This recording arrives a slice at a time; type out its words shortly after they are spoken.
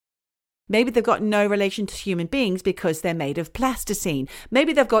Maybe they've got no relation to human beings because they're made of plasticine.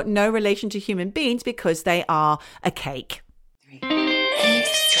 Maybe they've got no relation to human beings because they are a cake.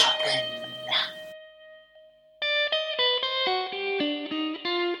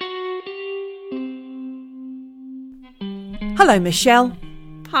 Hello, Michelle.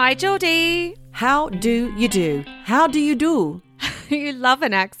 Hi, Geordie. How do you do? How do you do? You love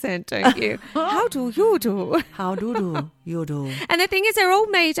an accent, don't you? How do you do? How do you do? And the thing is, they're all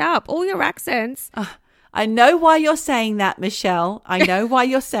made up, all your accents. I know why you're saying that, Michelle. I know why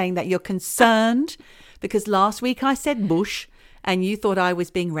you're saying that. You're concerned because last week I said bush and you thought I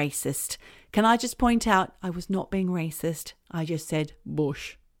was being racist. Can I just point out I was not being racist. I just said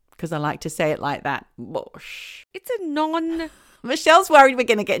bush because I like to say it like that. Bush. It's a non... Michelle's worried we're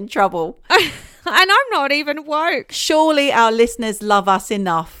going to get in trouble. And I'm not even woke. Surely our listeners love us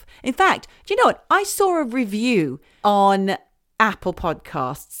enough. In fact, do you know what? I saw a review on Apple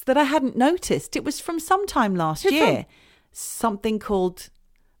Podcasts that I hadn't noticed. It was from sometime last year. Something called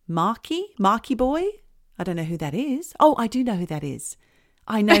Marky Boy. I don't know who that is. Oh, I do know who that is.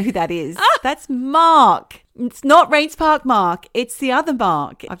 I know who that is. That's Mark. It's not Rains Park Mark. It's the other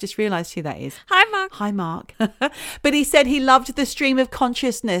Mark. I've just realised who that is. Hi, Mark. Hi, Mark. But he said he loved the stream of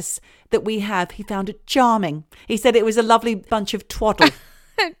consciousness that we have. He found it charming. He said it was a lovely bunch of twaddle.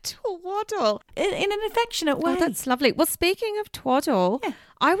 Twaddle. In an affectionate way. Oh, that's lovely. Well, speaking of twaddle, yeah.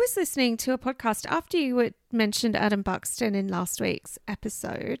 I was listening to a podcast after you had mentioned Adam Buxton in last week's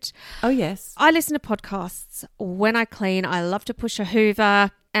episode. Oh, yes. I listen to podcasts when I clean. I love to push a hoover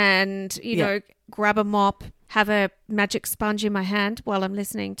and, you know, grab a mop, have a magic sponge in my hand while I'm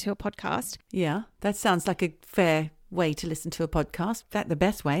listening to a podcast. Yeah, that sounds like a fair way to listen to a podcast. In fact, the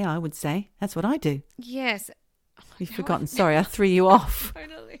best way, I would say. That's what I do. Yes. You've forgotten. Sorry, I threw you off.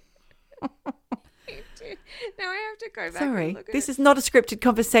 Totally. Now I have to go back. Sorry, and look at this is not a scripted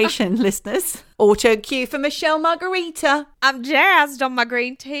conversation, listeners. Auto cue for Michelle Margarita. I'm jazzed on my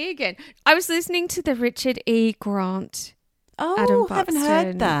green tea again. I was listening to the Richard E. Grant Adam Buxton haven't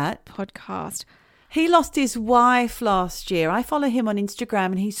heard that podcast. He lost his wife last year. I follow him on Instagram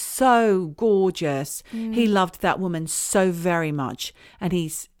and he's so gorgeous. He loved that woman so very much. And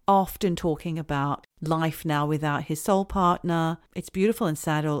he's often talking about life now without his soul partner. It's beautiful and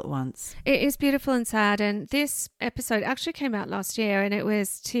sad all at once. It is beautiful and sad. And this episode actually came out last year and it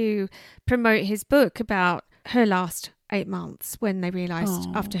was to promote his book about her last 8 months when they realised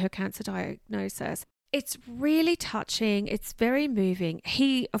after her cancer diagnosis. It's really touching. It's very moving.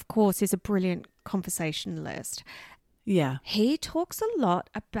 He, of course, is a brilliant conversationalist. Yeah. He talks a lot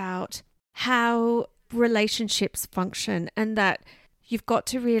about how relationships function and that you've got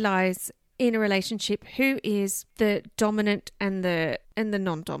to realise in a relationship who is the dominant and the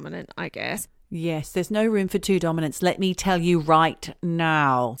non-dominant, I guess. Yes, there's no room for two dominants. Let me tell you right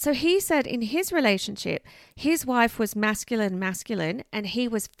now. So he said in his relationship, his wife was masculine and he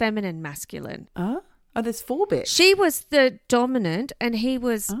was feminine masculine. Oh, there's 4 bits. She was the dominant and he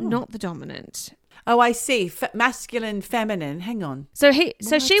was not the dominant. Oh, I see. Masculine, feminine. Hang on. So she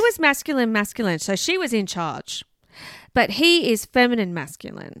was masculine. So she was in charge. But he is feminine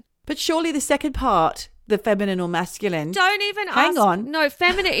masculine. But surely the second part, the feminine or masculine. Don't even hang ask. on. No,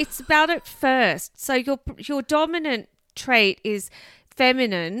 feminine. It's about it first. So your dominant trait is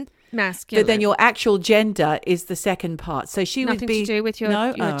feminine masculine. But then your actual gender is the second part. So she Nothing would be to do with your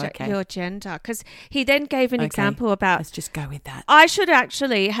gender. Because he then gave an example about. Let's just go with that. I should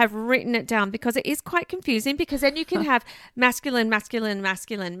actually have written it down because it is quite confusing. Because then you can have masculine.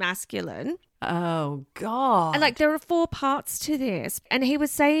 Oh, God. And there are 4 parts to this. And he was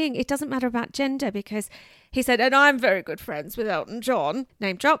saying it doesn't matter about gender because he said, and I'm very good friends with Elton John,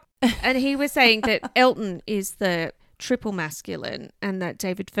 name drop. And he was saying that Elton is the triple masculine and that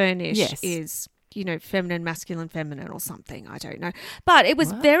David Furnish is, feminine, masculine, feminine or something. I don't know. But it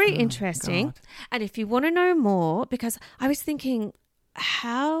was very interesting. God. And if you want to know more, because I was thinking,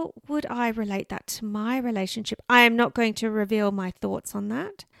 how would I relate that to my relationship? I am not going to reveal my thoughts on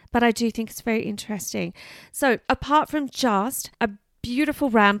that. But I do think it's very interesting. So apart from just a beautiful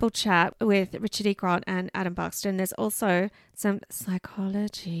ramble chat with Richard E. Grant and Adam Buxton, there's also some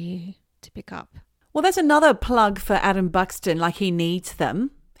psychology to pick up. Well, that's another plug for Adam Buxton, like he needs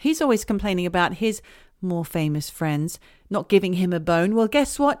them. He's always complaining about his more famous friends not giving him a bone. Well,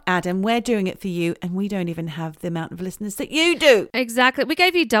 guess what, Adam? We're doing it for you, and we don't even have the amount of listeners that you do. Exactly. We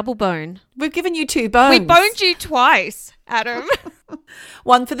gave you double bone. We've given you 2 bones. We boned you twice, Adam.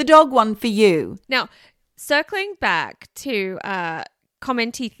 One for the dog, one for you. Now, circling back to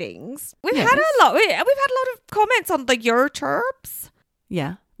commenty things, we've had a lot. We've had a lot of comments on the YouTubes.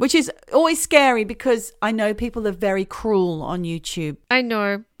 Yeah. Which is always scary because I know people are very cruel on YouTube. I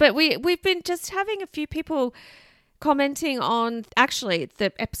know. But we've been just having a few people commenting on actually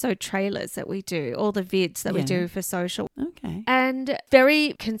the episode trailers that we do, all the vids that we do for social. Okay. And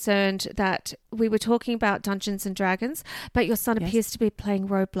very concerned that we were talking about Dungeons and Dragons, but your son appears to be playing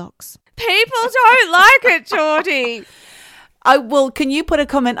Roblox. People don't like it, Geordie. Can you put a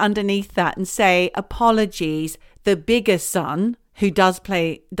comment underneath that and say, apologies, the bigger son who does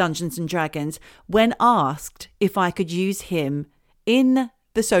play Dungeons and Dragons, when asked if I could use him in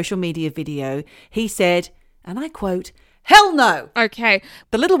the social media video, he said, and I quote, "Hell no." Okay.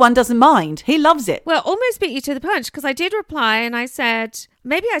 The little one doesn't mind. He loves it. Well, almost beat you to the punch because I did reply and I said,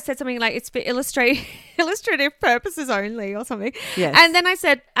 maybe I said something like it's for illustrative purposes only or something. Yes. And then I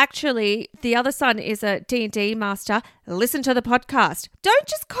said, actually, the other son is a D&D master. Listen to the podcast. Don't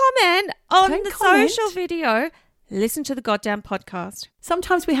just comment on the social video. Listen to the goddamn podcast.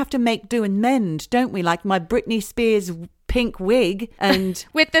 Sometimes we have to make do and mend, don't we? Like my Britney Spears pink wig and...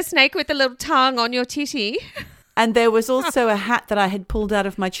 with the snake with the little tongue on your titty. And there was also a hat that I had pulled out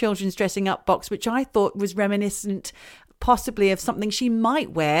of my children's dressing up box, which I thought was reminiscent possibly of something she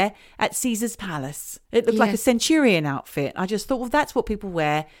might wear at Caesar's Palace. It looked like a centurion outfit. I just thought, well, that's what people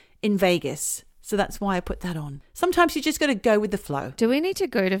wear in Vegas. So that's why I put that on. Sometimes you just got to go with the flow. Do we need to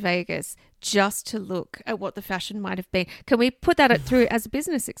go to Vegas just to look at what the fashion might have been? Can we put that through as a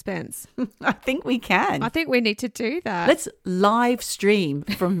business expense? I think we can. I think we need to do that. Let's live stream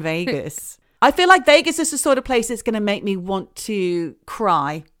from Vegas. I feel like Vegas is the sort of place that's going to make me want to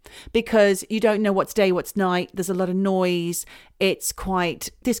cry because you don't know what's day, what's night. There's a lot of noise. It's quite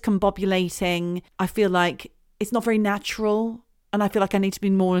discombobulating. I feel like it's not very natural. And I feel like I need to be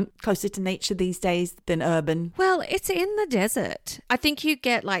more closer to nature these days than urban. Well, it's in the desert. I think you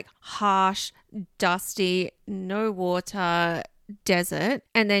get like harsh, dusty, no water desert.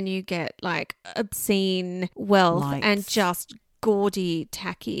 And then you get like obscene wealth and just gaudy,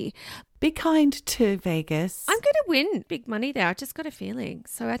 tacky. Be kind to Vegas. I'm going to win big money there. I just got a feeling.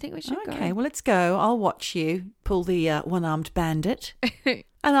 So I think we should go. Okay, well, let's go. I'll watch you pull the one-armed bandit.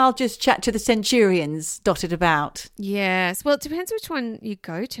 And I'll just chat to the centurions dotted about. Yes. Well, it depends which one you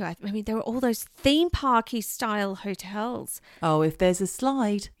go to. I mean, there are all those theme parky style hotels. Oh, if there's a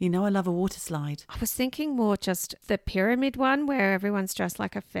slide. You know I love a water slide. I was thinking more just the pyramid one where everyone's dressed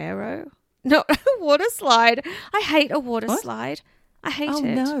like a pharaoh. Not a water slide. I hate a water slide. I hate it. Oh,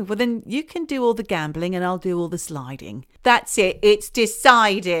 no. Well, then you can do all the gambling and I'll do all the sliding. That's it. It's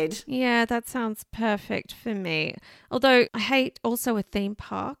decided. Yeah, that sounds perfect for me. Although I hate also a theme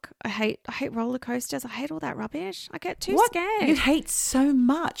park. I hate roller coasters. I hate all that rubbish. I get too scared. You hate so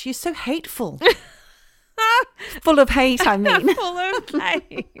much. You're so hateful. Full of hate, I mean. Full of hate.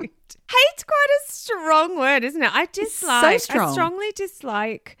 Hate's quite a strong word, isn't it? I strongly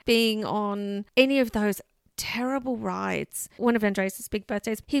dislike being on any of those terrible rides. One of Andres' big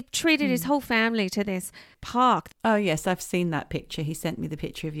birthdays, he treated his whole family to this park. Oh yes, I've seen that picture. He sent me the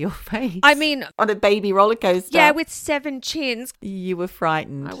picture of your face. I mean, on a baby roller coaster. Yeah, with 7 chins. You were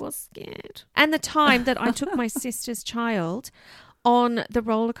frightened. I was scared. And the time that I took my sister's child on the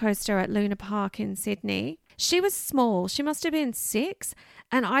roller coaster at Luna Park in Sydney, she was small. She must have been 6.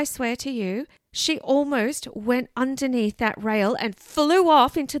 And I swear to you, she almost went underneath that rail and flew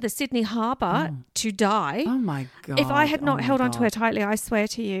off into the Sydney harbour to die. Oh, my God. If I had not held onto her tightly, I swear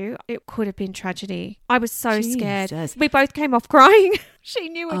to you, it could have been tragedy. I was so scared. We both came off crying. She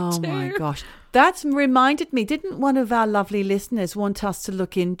knew it too. Oh, my gosh. That's reminded me. Didn't one of our lovely listeners want us to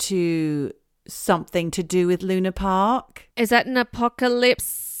look into something to do with Luna Park? Is that an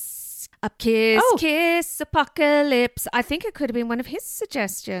apocalypse? A kiss, apocalypse. I think it could have been one of his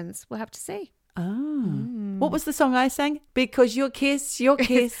suggestions. We'll have to see. Oh. What was the song I sang? Because your kiss,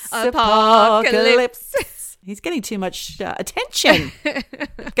 apocalypse. He's getting too much attention.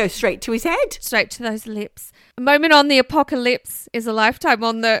 Go straight to his head. Straight to those lips. A moment on the apocalypse is a lifetime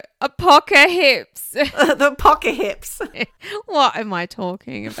on the apocalypse. The apocalypse. What am I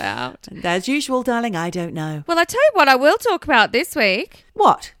talking about? And as usual, darling, I don't know. Well, I tell you what I will talk about this week.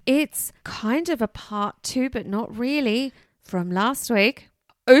 What? It's kind of a part 2, but not really, from last week.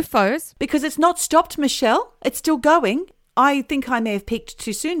 UFOs. Because it's not stopped, Michelle. It's still going. I think I may have peaked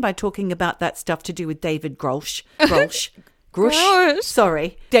too soon by talking about that stuff to do with David Grush.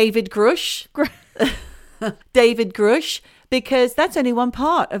 Sorry. David Grush. David Grush. Because that's only one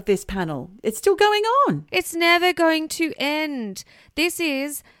part of this panel. It's still going on. It's never going to end. This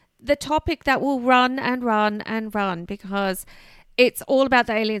is the topic that will run and run and run because it's all about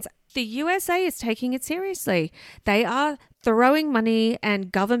the aliens. The USA is taking it seriously. They are throwing money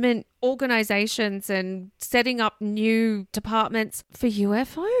and government organizations and setting up new departments for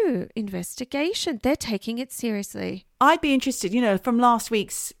UFO investigation. They're taking it seriously. I'd be interested, from last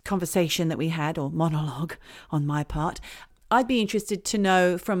week's conversation that we had, or monologue on my part, I'd be interested to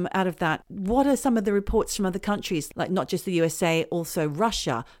know from out of that, what are some of the reports from other countries, like not just the USA, also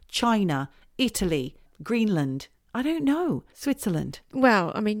Russia, China, Italy, Greenland, I don't know, Switzerland.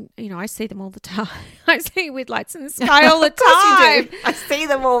 Well, I mean, I see them all the time. I see weird lights in the sky all the time. You do. I see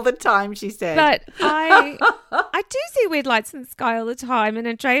them all the time, she said. But I do see weird lights in the sky all the time, and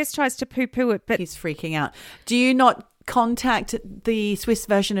Andreas tries to poo-poo it, but he's freaking out. Do you not contact the Swiss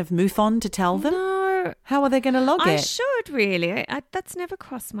version of MUFON to tell them? No. How are they going to log it? I should really. That's never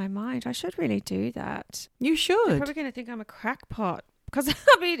crossed my mind. I should really do that. You should. They're probably going to think I'm a crackpot because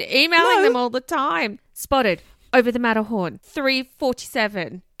I've been emailing them all the time. Spotted over the Matterhorn,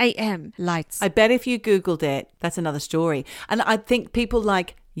 3:47 a.m. lights. I bet if you Googled it, that's another story. And I think people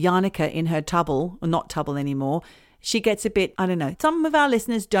like Yannicka in her Tubble, or not Tubble anymore, she gets a bit, I don't know. Some of our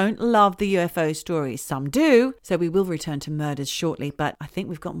listeners don't love the UFO stories. Some do. So we will return to murders shortly. But I think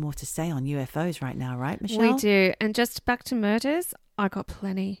we've got more to say on UFOs right now, right, Michelle? We do. And just back to murders, I got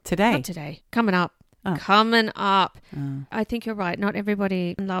plenty. Today? Not today. Coming up. Oh. Coming up. I think you're right. Not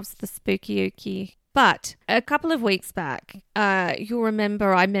everybody loves the spooky-ooky. But a couple of weeks back, you'll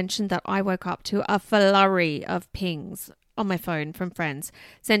remember I mentioned that I woke up to a flurry of pings on my phone from friends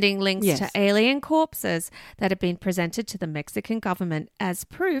sending links to alien corpses that have been presented to the Mexican government as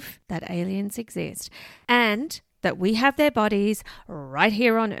proof that aliens exist and that we have their bodies right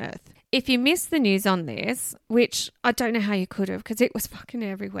here on Earth. If you missed the news on this, which I don't know how you could have because it was fucking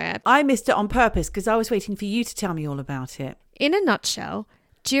everywhere. I missed it on purpose because I was waiting for you to tell me all about it. In a nutshell,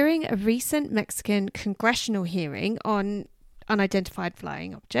 during a recent Mexican congressional hearing on unidentified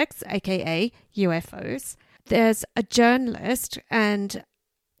flying objects, aka UFOs, there's a journalist and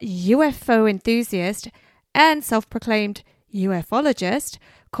UFO enthusiast and self-proclaimed ufologist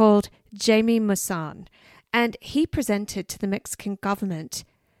called Jamie Maussan, and he presented to the Mexican government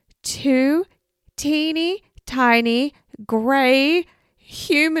 2 teeny tiny grey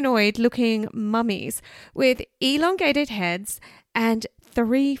humanoid-looking mummies with elongated heads and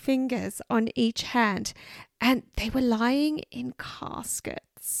 3 fingers on each hand, and they were lying in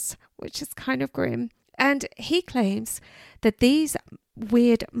caskets, which is kind of grim. And he claims that these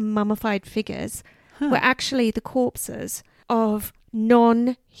weird mummified figures were actually the corpses of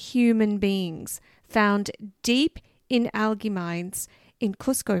non-human beings found deep in algae mines in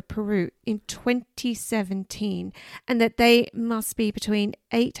Cusco, Peru in 2017, and that they must be between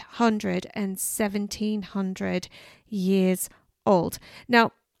 800 and 1700 years old.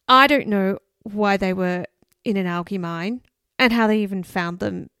 Now, I don't know why they were in an algae mine and how they even found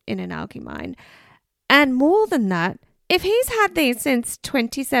them in an algae mine. And more than that, if he's had these since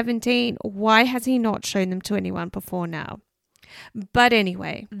 2017, why has he not shown them to anyone before now? But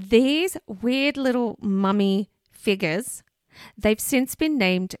anyway, these weird little mummy figures, they've since been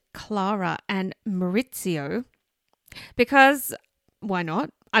named Clara and Maurizio because why not?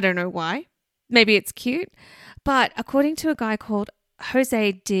 I don't know why. Maybe it's cute. But according to a guy called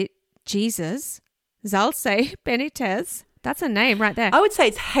Jose de Jesus Zalce Benitez, that's a name right there. I would say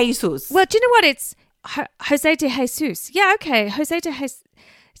it's Jesus. Well, do you know what? It's Jose de Jesus. Yeah, okay. Jose de Jesus.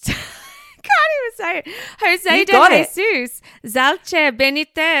 Can't even say it. Jose de Jesus Zalce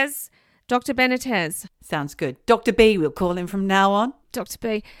Benitez. Dr. Benitez. Sounds good. Dr. B, we'll call him from now on. Dr.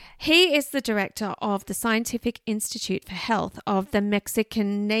 B. He is the director of the Scientific Institute for Health of the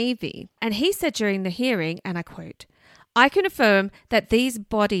Mexican Navy. And he said during the hearing, and I quote, "I can affirm that these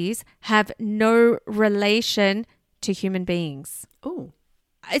bodies have no relation to human beings." Oh.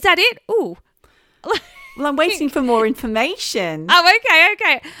 Is that it? Ooh. Well, I'm waiting for more information. Oh,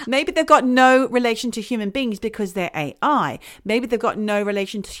 okay. Maybe they've got no relation to human beings because they're AI. Maybe they've got no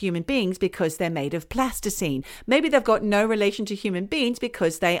relation to human beings because they're made of plasticine. Maybe they've got no relation to human beings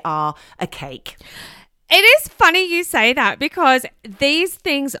because they are a cake. It is funny you say that because these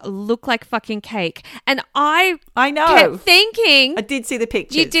things look like fucking cake. And I know. Kept thinking... I did see the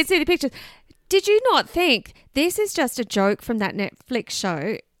pictures. You did see the pictures. Did you not think this is just a joke from that Netflix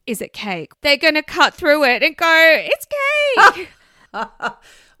show? Is it cake? They're going to cut through it and go, it's cake.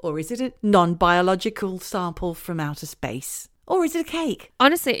 Or is it a non-biological sample from outer space? Or is it a cake?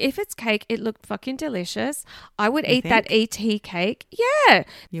 Honestly, if it's cake, it looked fucking delicious. I would eat that ET cake. Yeah.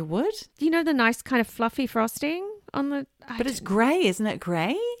 You would? You know the nice kind of fluffy frosting on the... But it's grey, isn't it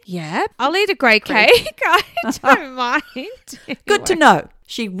grey? Yeah. I'll eat a grey cake. I don't mind. Good to know.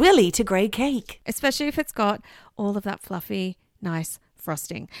 She will eat a grey cake. Especially if it's got all of that fluffy, nice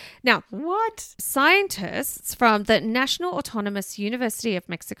frosting. Now, What? scientists from the National Autonomous University of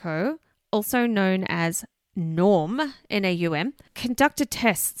Mexico, also known as NORM, N-A-U-M, conducted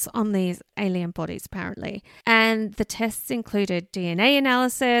tests on these alien bodies, apparently. And the tests included DNA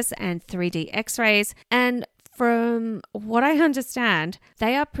analysis and 3D X-rays. And from what I understand,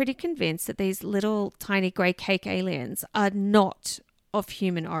 they are pretty convinced that these little tiny grey cake aliens are not of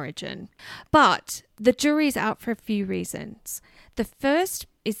human origin. But the jury's out for a few reasons. The first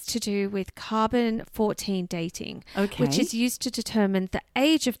is to do with carbon-14 dating, which is used to determine the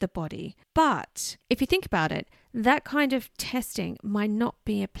age of the body. But if you think about it, that kind of testing might not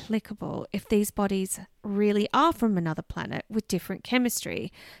be applicable if these bodies really are from another planet with different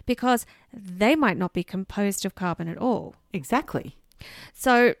chemistry, because they might not be composed of carbon at all. Exactly.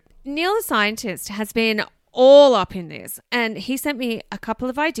 So Neil, the scientist, has been all up in this, and he sent me a couple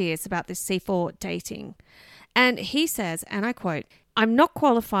of ideas about this C4 dating. And he says, and I quote, "I'm not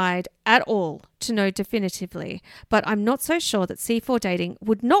qualified at all to know definitively, but I'm not so sure that C4 dating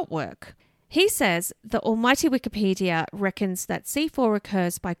would not work." He says the almighty Wikipedia reckons that C4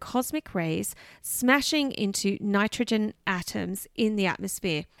 occurs by cosmic rays smashing into nitrogen atoms in the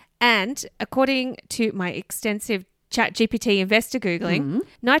atmosphere. And according to my extensive ChatGPT investor Googling,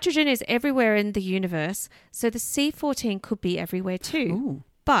 nitrogen is everywhere in the universe, so the C14 could be everywhere too. Ooh.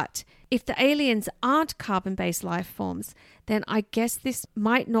 But if the aliens aren't carbon-based life forms, then I guess this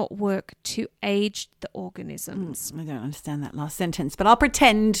might not work to age the organisms. I don't understand that last sentence, but I'll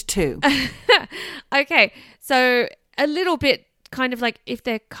pretend to. Okay, so a little bit kind of like if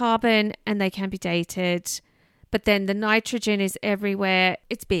they're carbon and they can be dated, but then the nitrogen is everywhere,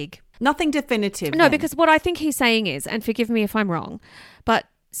 it's big. Nothing definitive. No, then. because what I think he's saying is, and forgive me if I'm wrong, but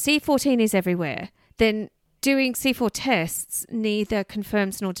C14 is everywhere. Then doing C4 tests neither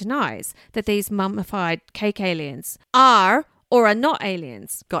confirms nor denies that these mummified cake aliens are or are not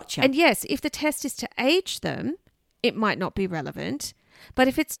aliens. Gotcha. And yes, if the test is to age them, it might not be relevant. But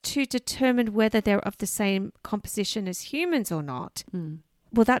if it's to determine whether they're of the same composition as humans or not,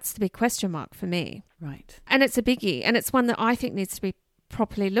 well, that's the big question mark for me. Right. And it's a biggie, and it's one that I think needs to be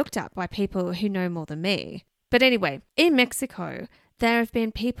properly looked at by people who know more than me. But anyway, in Mexico, there have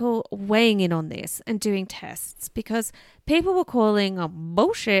been people weighing in on this and doing tests because people were calling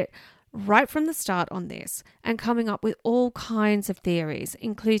bullshit right from the start on this and coming up with all kinds of theories,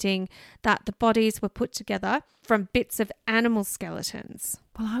 including that the bodies were put together from bits of animal skeletons.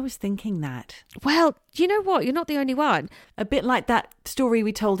 Well, I was thinking that. Well, you know what? You're not the only one. A bit like that story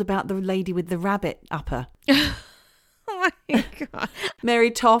we told about the lady with the rabbit upper. Oh my God.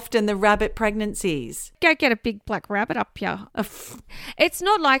 Mary Toft and the rabbit pregnancies. Go get a big black rabbit up here. It's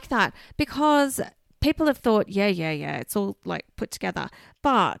not like that because people have thought, yeah, it's all like put together.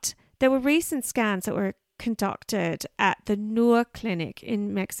 But there were recent scans that were conducted at the Noor Clinic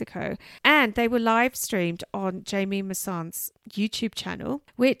in Mexico, and they were live streamed on Jamie Maussan's YouTube channel,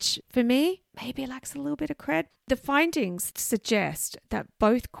 which for me maybe lacks a little bit of cred. The findings suggest that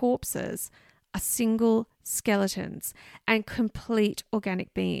both corpses are single skeletons and complete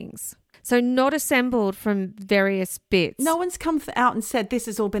organic beings. So not assembled from various bits. No one's come out and said this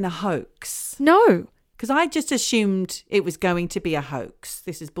has all been a hoax. No. Because I just assumed it was going to be a hoax.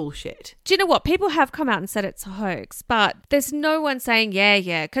 This is bullshit. Do you know what? People have come out and said it's a hoax, but there's no one saying,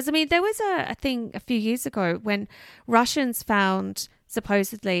 yeah. Because, I mean, there was a thing a few years ago when Russians found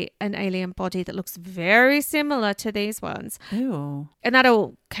supposedly an alien body that looks very similar to these ones. Ew. And that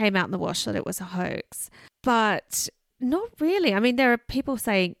all came out in the wash that it was a hoax. But not really. I mean, there are people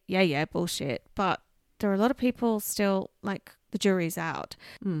saying, yeah, bullshit. But there are a lot of people still like the jury's out.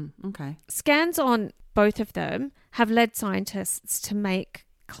 Okay. Scans on both of them have led scientists to make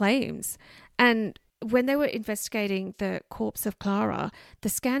claims. And when they were investigating the corpse of Clara, the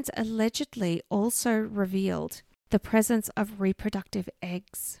scans allegedly also revealed the presence of reproductive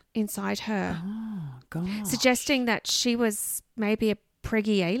eggs inside her. Oh, God. Suggesting that she was maybe a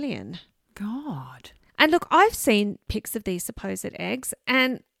preggy alien. God. And look, I've seen pics of these supposed eggs,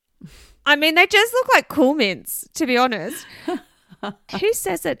 and I mean, they just look like cool mints, to be honest. Who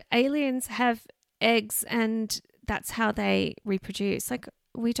says that aliens have eggs and that's how they reproduce? Like,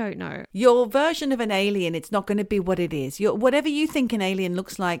 we don't know. Your version of an alien, it's not going to be what it is. Whatever you think an alien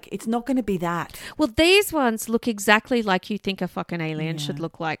looks like, it's not going to be that. Well, these ones look exactly like you think a fucking alien should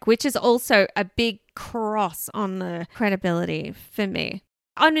look like, which is also a big cross on the credibility for me.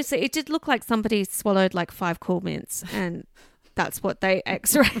 Honestly, it did look like somebody swallowed like 5 cool mints and that's what they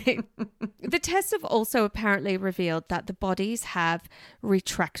x-rayed. The tests have also apparently revealed that the bodies have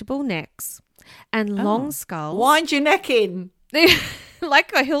retractable necks and long skulls. Wind your neck in.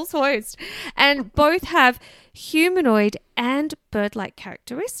 Like a hill's host. And both have humanoid and bird-like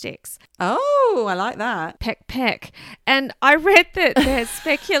characteristics. Oh, I like that. Peck, peck. And I read that there's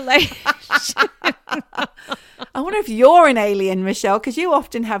speculation. I wonder if you're an alien, Michelle, because you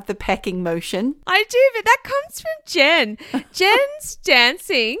often have the pecking motion. I do, but that comes from Jen. Jen's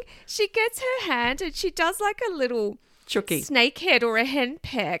dancing. She gets her hand and she does like a little Chucky. snake head or a hen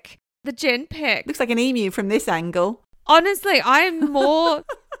peck. The Jen peck. Looks like an emu from this angle. Honestly, I'm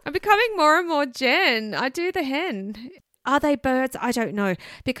becoming more and more Jen. I do the hen. Are they birds? I don't know,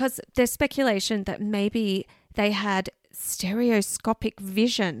 because there's speculation that maybe they had stereoscopic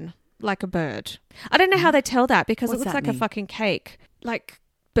vision like a bird. I don't know how they tell that, because What's it looks that like mean? a fucking cake, like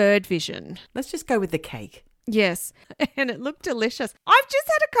bird vision. Let's just go with the cake. Yes, and it looked delicious. I've just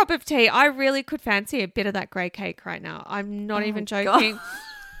had a cup of tea. I really could fancy a bit of that grey cake right now. I'm not even joking.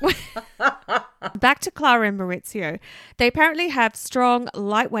 Back to Clara and Maurizio. They apparently have strong,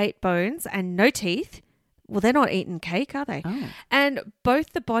 lightweight bones and no teeth. Well, they're not eating cake, are they? Oh. And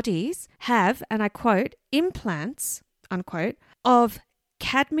both the bodies have, and I quote, implants, unquote, of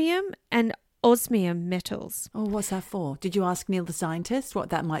cadmium and osmium metals. Oh, what's that for? Did you ask Neil the scientist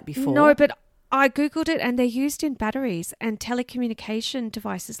what that might be for? No, but I Googled it and they're used in batteries and telecommunication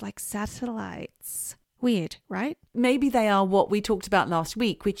devices like satellites. Weird, right? Maybe they are what we talked about last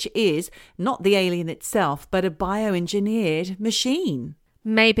week, which is not the alien itself, but a bioengineered machine.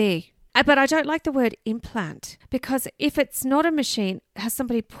 Maybe. But I don't like the word implant, because if it's not a machine, has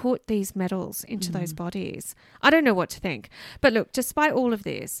somebody put these metals into those bodies? I don't know what to think. But look, despite all of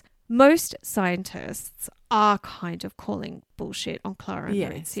this, most scientists are kind of calling bullshit on Clara and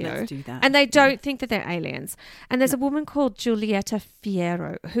Maurizio. Let's do that. And they don't think that they're aliens. And there's a woman called Julieta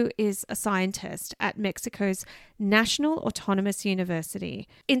Fierro, who is a scientist at Mexico's National Autonomous University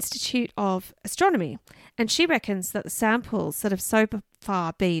Institute of Astronomy. And she reckons that the samples that have so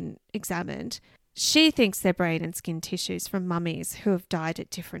far been examined, she thinks they're brain and skin tissues from mummies who have died at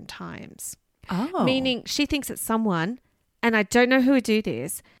different times. Oh. Meaning she thinks that someone, and I don't know who would do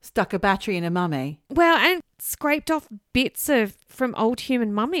this, Stuck a battery in a mummy. well, and scraped off bits from old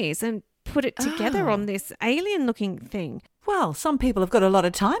human mummies and put it together on this alien-looking thing. Well, some people have got a lot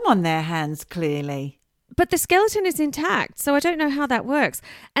of time on their hands, clearly. But the skeleton is intact, so I don't know how that works.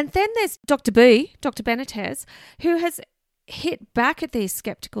 And then there's Dr. Benitez, who has hit back at these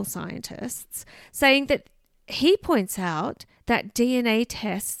skeptical scientists, saying that he points out that DNA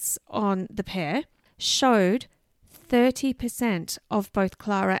tests on the pair showed 30% of both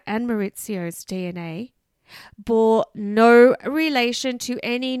Clara and Maurizio's DNA bore no relation to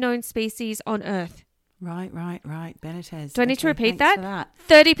any known species on Earth. Right. Benitez. Do I need to repeat thanks for that?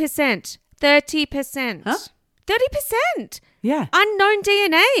 30%. 30%. Huh? 30%. Yeah. Unknown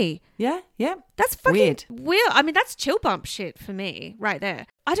DNA. Yeah. That's fucking Weird. I mean, that's chill bump shit for me right there.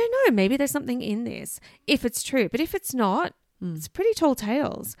 I don't know. Maybe there's something in this if it's true. But if it's not, it's pretty tall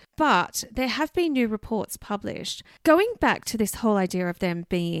tales. But there have been new reports published going back to this whole idea of them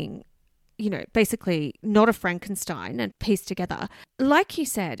being, basically not a Frankenstein and pieced together. Like you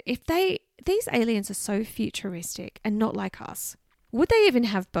said, if these aliens are so futuristic and not like us, would they even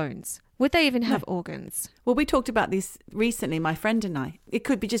have bones? Would they even have organs? Well, we talked about this recently, my friend and I. It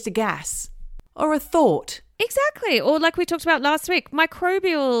could be just a gas or a thought. Exactly. Or like we talked about last week,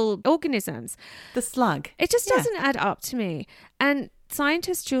 microbial organisms. The slug. It just doesn't add up to me. And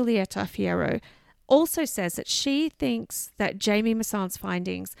scientist Julieta Fierro also says that she thinks that Jamie Massan's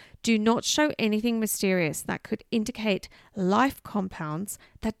findings do not show anything mysterious that could indicate life compounds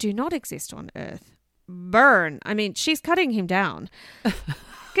that do not exist on Earth. Burn. I mean, she's cutting him down.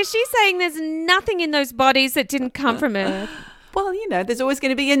 Because she's saying there's nothing in those bodies that didn't come from Earth. Well, there's always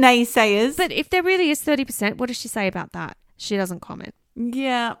going to be your naysayers. But if there really is 30%, what does she say about that? She doesn't comment.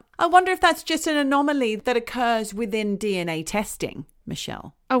 Yeah. I wonder if that's just an anomaly that occurs within DNA testing,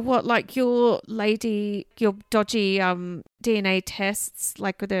 Michelle. Oh, what, like your dodgy DNA tests,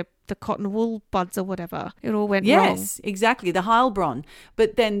 like with the cotton wool buds or whatever? It all went wrong. Yes, exactly. The Heilbronn.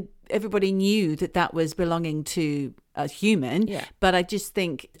 But then everybody knew that was belonging to a human. Yeah. But I just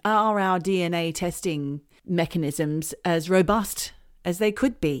think, are our DNA testing mechanisms as robust as they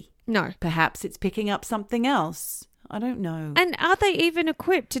could be? No. Perhaps it's picking up something else. I don't know. And are they even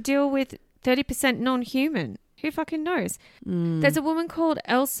equipped to deal with 30% non-human? Who fucking knows? There's a woman called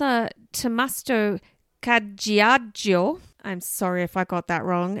Elsa Tomasto Caggiaggio. I'm sorry if I got that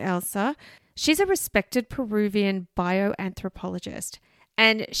wrong, Elsa. She's a respected Peruvian bioanthropologist.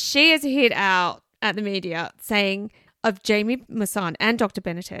 And she has hit out at the media saying of Jamie Massan and Dr.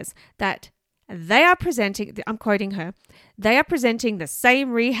 Benitez that they are presenting, I'm quoting her, they are presenting the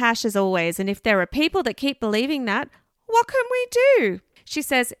same rehash as always. And if there are people that keep believing that, what can we do? She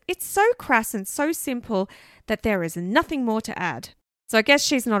says, it's so crass and so simple that there is nothing more to add. So I guess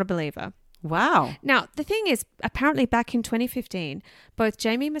she's not a believer. Wow. Now, the thing is, apparently back in 2015, both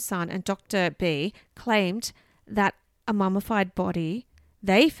Jamie Maussan and Dr. B claimed that a mummified body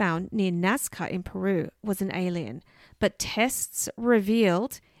they found near Nazca in Peru was an alien, but tests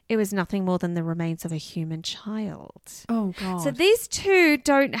revealed it was nothing more than the remains of a human child. Oh, God. So these two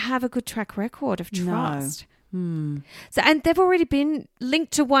don't have a good track record of trust. No. So, and they've already been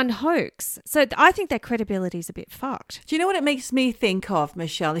linked to one hoax. So I think their credibility is a bit fucked. Do you know what it makes me think of,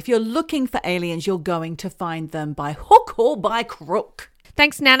 Michelle? If you're looking for aliens, you're going to find them by hook or by crook.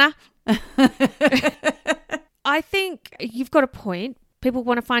 Thanks, Nana. I think you've got a point. People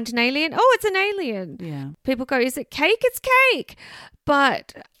want to find an alien. Oh, it's an alien. Yeah. People go, is it cake? It's cake.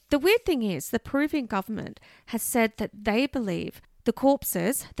 But the weird thing is the Peruvian government has said that they believe the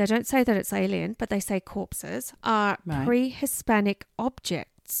corpses, they don't say that it's alien, but they say corpses, are pre-Hispanic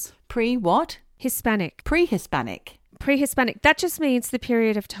objects. Pre-what? Hispanic. Pre-Hispanic. Pre-Hispanic. That just means the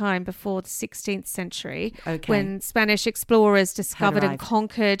period of time before the 16th century when Spanish explorers discovered and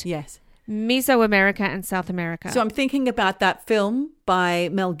conquered Mesoamerica and South America. So I'm thinking about that film by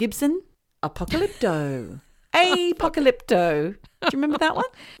Mel Gibson, Apocalypto. Apocalypto. Do you remember that one?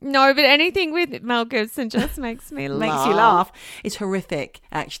 No, but anything with Mel Gibson just makes me laugh. Makes you laugh. It's horrific,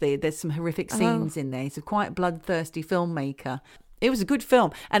 actually. There's some horrific scenes in there. He's a quite bloodthirsty filmmaker. It was a good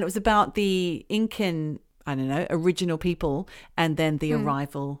film. And it was about the Incan, I don't know, original people and then the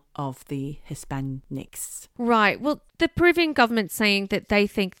arrival of the Hispanics. Right. Well, the Peruvian government's saying that they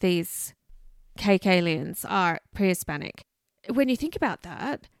think these cake aliens are pre-Hispanic. When you think about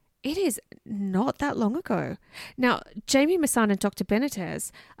that, it is not that long ago. Now, Jamie Maussan and Dr. Benitez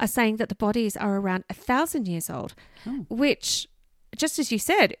are saying that the bodies are around 1,000 years old, which, just as you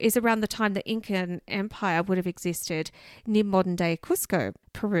said, is around the time the Incan Empire would have existed near modern-day Cusco,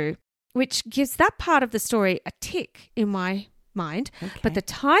 Peru, which gives that part of the story a tick in my mind. Okay. But the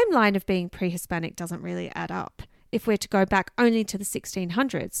timeline of being pre-Hispanic doesn't really add up if we're to go back only to the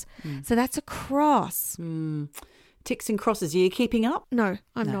 1600s. So that's a cross. Ticks and crosses. Are you keeping up? No,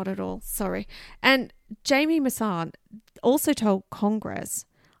 I'm not at all. Sorry. And Jamie Maussan also told Congress,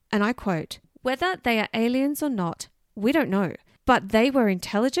 and I quote, whether they are aliens or not, we don't know. But they were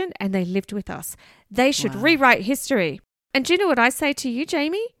intelligent and they lived with us. They should rewrite history. And do you know what I say to you,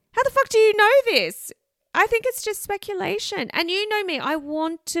 Jamie? How the fuck do you know this? I think it's just speculation. And you know me. I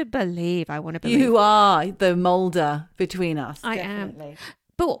want to believe. You are the molder between us. I am.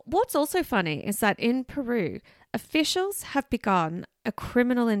 But what's also funny is that in Peru, officials have begun a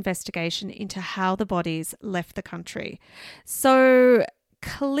criminal investigation into how the bodies left the country. So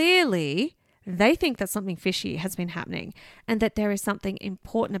clearly, they think that something fishy has been happening and that there is something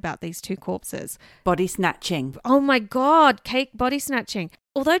important about these two corpses. Body snatching. Oh my God, cake body snatching.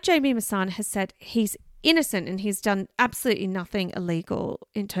 Although Jamie Maussan has said he's innocent and he's done absolutely nothing illegal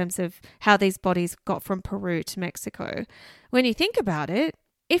in terms of how these bodies got from Peru to Mexico, when you think about it,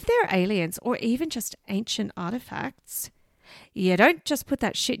 if they're aliens or even just ancient artifacts, you don't just put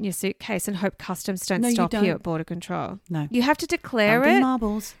that shit in your suitcase and hope customs don't stop you at border control. No. You have to declare it.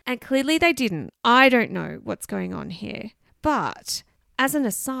 Marbles. And clearly they didn't. I don't know what's going on here. But as an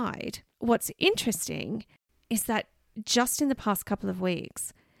aside, what's interesting is that just in the past couple of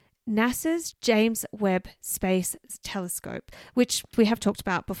weeks, NASA's James Webb Space Telescope, which we have talked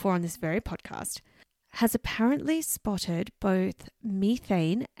about before on this very podcast, has apparently spotted both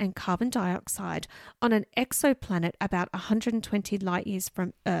methane and carbon dioxide on an exoplanet about 120 light years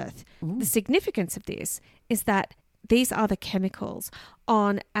from Earth. Ooh. The significance of this is that these are the chemicals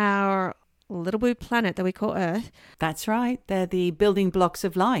on our little blue planet that we call Earth. That's right. They're the building blocks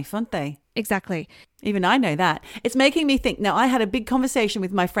of life, aren't they? Exactly. Even I know that. It's making me think. Now, I had a big conversation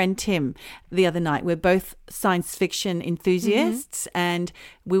with my friend Tim the other night. We're both science fiction enthusiasts, and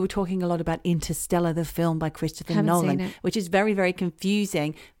we were talking a lot about Interstellar, the film by Christopher Nolan, which is very, very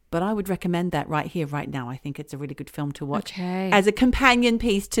confusing. But I would recommend that right here, right now. I think it's a really good film to watch as a companion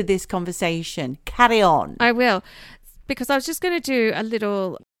piece to this conversation. Carry on. I will, because I was just going to do a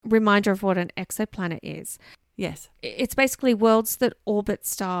little reminder of what an exoplanet is. Yes. It's basically worlds that orbit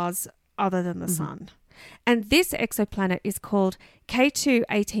stars other than the sun. And this exoplanet is called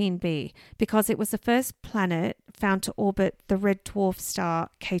K2-18b because it was the first planet found to orbit the red dwarf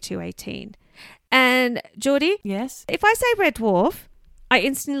star K2-18. And Geordie, yes, if I say red dwarf, I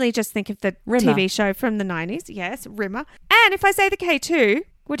instantly just think of the Rimmer. TV show from the 90s. Yes, Rimmer. And if I say the K2,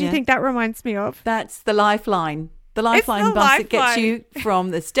 what do you think that reminds me of? That's the Lifeline. The Lifeline bus that gets you from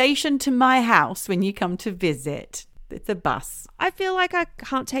the station to my house when you come to visit. It's a bus. I feel like I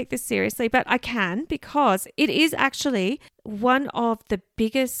can't take this seriously, but I can, because it is actually one of the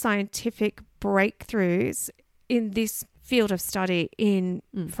biggest scientific breakthroughs in this field of study in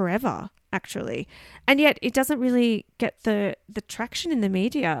forever, actually. And yet it doesn't really get the traction in the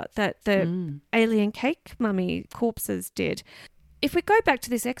media that the alien cake mummy corpses did. If we go back to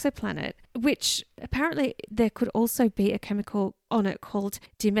this exoplanet, which apparently there could also be a chemical on it called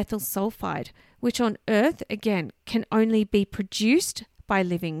dimethyl sulfide, which on Earth, again, can only be produced by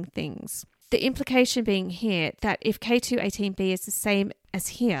living things. The implication being here that if K2-18b is the same as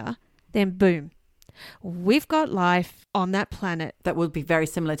here, then boom, we've got life on that planet. That will be very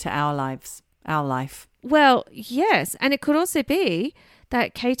similar to our life. Well, yes. And it could also be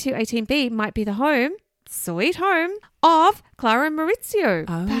that K2-18b might be the home, sweet home, of Clara and Maurizio,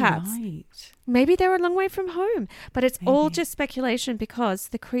 perhaps. Right. Maybe they're a long way from home, but it's all just speculation, because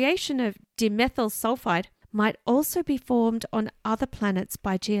the creation of dimethyl sulfide might also be formed on other planets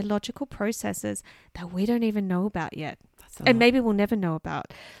by geological processes that we don't even know about yet. And maybe we'll never know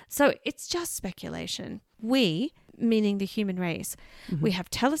about. So it's just speculation. We, meaning the human race, we have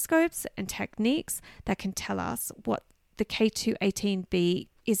telescopes and techniques that can tell us what the K2-18b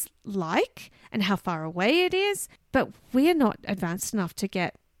is like and how far away it is, but we are not advanced enough to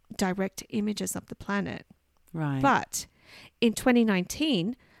get direct images of the planet. Right. But in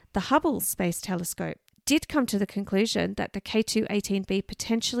 2019, the Hubble Space Telescope did come to the conclusion that the K2-18b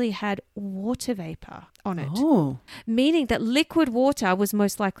potentially had water vapor on it, meaning that liquid water was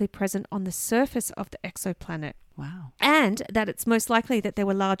most likely present on the surface of the exoplanet. Wow. And that it's most likely that there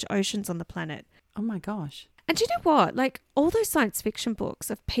were large oceans on the planet. Oh my gosh. And do you know what? Like, all those science fiction books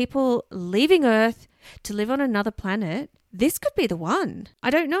of people leaving Earth to live on another planet, this could be the one. I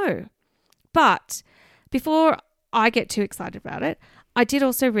don't know. But before I get too excited about it, I did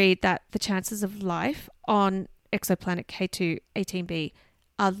also read that the chances of life on exoplanet K2-18b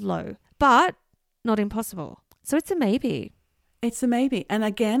are low, but not impossible. So it's a maybe. It's a maybe. And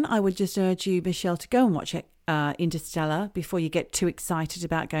again, I would just urge you, Michelle, to go and watch Interstellar before you get too excited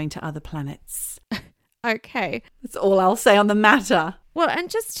about going to other planets. Okay. That's all I'll say on the matter. Well, and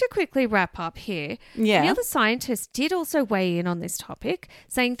just to quickly wrap up here, Neil the scientist did also weigh in on this topic,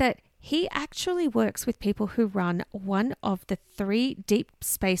 saying that he actually works with people who run one of the 3 deep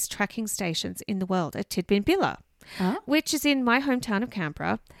space tracking stations in the world at Tidbinbilla, which is in my hometown of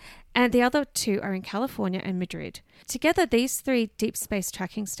Canberra, and the other 2 are in California and Madrid. Together, these 3 deep space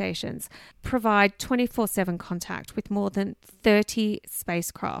tracking stations provide 24/7 contact with more than 30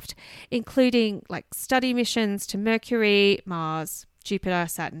 spacecraft, including like study missions to Mercury, Mars, Jupiter,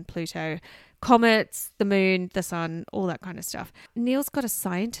 Saturn, Pluto, comets, the moon, the sun, all that kind of stuff. Neil's got a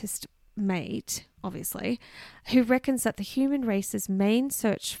scientist mate, obviously, who reckons that the human race's main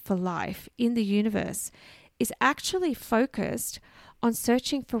search for life in the universe is actually focused on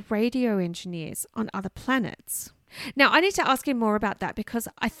searching for radio engineers on other planets. Now, I need to ask him more about that, because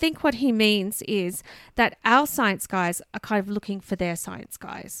I think what he means is that our science guys are kind of looking for their science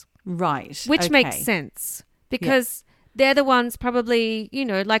guys. Right. Which makes sense, because they're the ones probably, you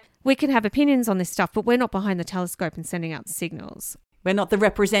know, like, we can have opinions on this stuff, but we're not behind the telescope and sending out signals. We're not the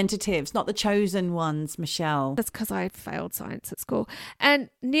representatives, not the chosen ones, Michelle. That's because I failed science at school.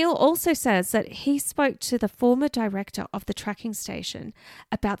 And Neil also says that he spoke to the former director of the tracking station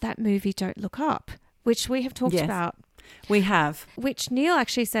about that movie Don't Look Up, which we have talked about. We have. Which Neil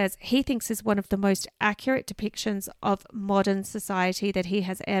actually says he thinks is one of the most accurate depictions of modern society that he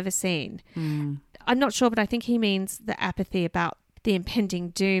has ever seen. I'm not sure, but I think he means the apathy about the impending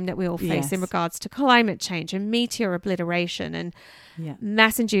doom that we all face in regards to climate change and meteor obliteration and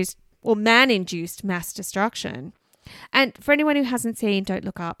man-induced mass destruction. And for anyone who hasn't seen Don't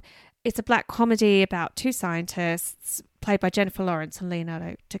Look Up, it's a black comedy about 2 scientists played by Jennifer Lawrence and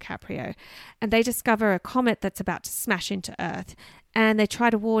Leonardo DiCaprio. And they discover a comet that's about to smash into Earth. And they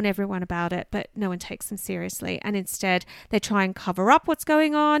try to warn everyone about it, but no one takes them seriously. And instead, they try and cover up what's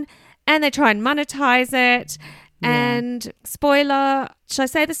going on, and they try and monetize it. And spoiler, shall I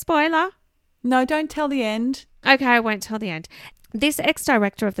say the spoiler? No, don't tell the end. Okay, I won't tell the end. This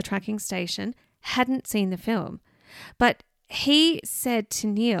ex-director of the tracking station hadn't seen the film, but he said to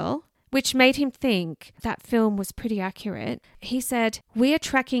Neil, which made him think that film was pretty accurate. He said, "We are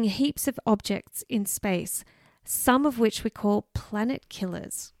tracking heaps of objects in space, some of which we call planet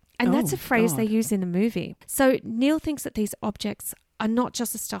killers." And that's a phrase they use in the movie. So Neil thinks that these objects are not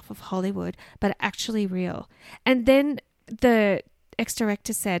just the stuff of Hollywood, but are actually real. And then the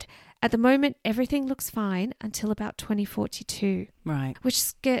ex-director said, "At the moment, everything looks fine until about 2042. Right. Which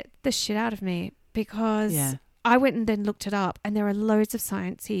scared the shit out of me, because I went and then looked it up, and there are loads of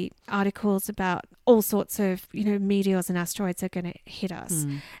sciencey articles about all sorts of, meteors and asteroids are going to hit us.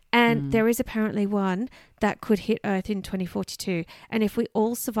 And there is apparently one that could hit Earth in 2042. And if we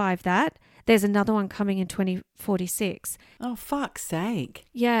all survive that, there's another one coming in 2046. Oh, fuck's sake.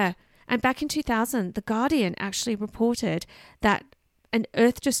 Yeah. And back in 2000, The Guardian actually reported that an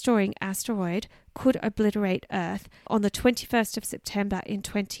Earth-destroying asteroid could obliterate Earth on the 21st of September in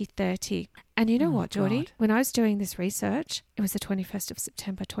 2030. And you know what, Geordie? God. When I was doing this research, it was the 21st of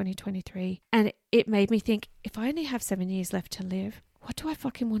September 2023. And it made me think, if I only have 7 years left to live, what do I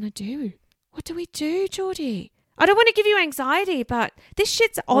fucking want to do? What do we do, Geordie? I don't want to give you anxiety, but this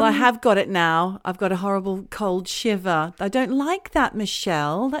shit's on. Well, I have got it now. I've got a horrible cold shiver. I don't like that,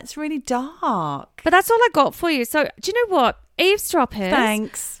 Michelle. That's really dark. But that's all I got for you. So do you know what? Eavesdroppers.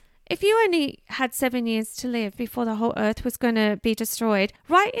 Thanks. If you only had 7 years to live before the whole Earth was going to be destroyed,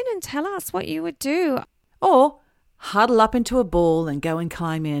 write in and tell us what you would do. Or huddle up into a ball and go and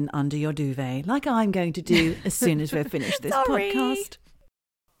climb in under your duvet, like I'm going to do as soon as we're finished this Sorry. podcast.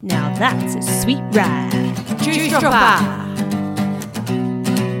 Now that's a sweet ride. Juice dropper.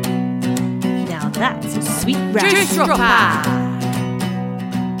 Now that's a sweet ride. Juice dropper.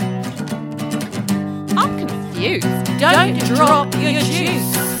 I'm confused. Don't drop your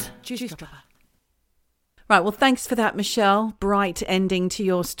juice. Juice dropper. Right, well, thanks for that, Michelle. Bright ending to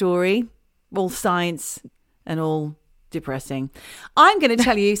your story. All science and all depressing. I'm going to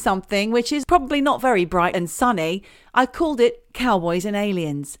tell you something which is probably not very bright and sunny. I called it Cowboys and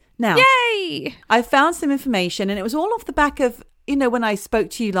Aliens. Now, Yay! I found some information, and it was all off the back of, when I spoke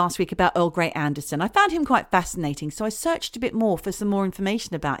to you last week about Earl Grey Anderson. I found him quite fascinating, so I searched a bit more for some more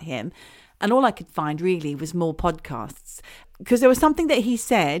information about him. And all I could find really was more podcasts, because there was something that he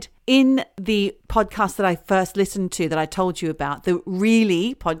said in the podcast that I first listened to that I told you about, the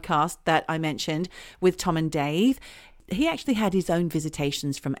Really podcast that I mentioned with Tom and Dave. He actually had his own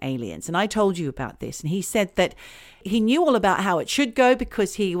visitations from aliens, and I told you about this. And he said that he knew all about how it should go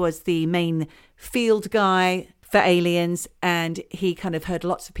because he was the main field guy for aliens, and he kind of heard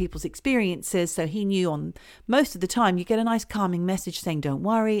lots of people's experiences. So he knew on most of the time you get a nice calming message saying, don't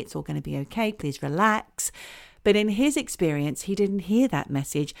worry, it's all going to be okay, please relax. But in his experience, he didn't hear that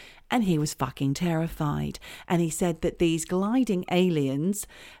message, and he was fucking terrified. And he said that these gliding aliens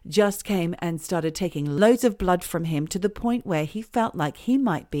just came and started taking loads of blood from him to the point where he felt like he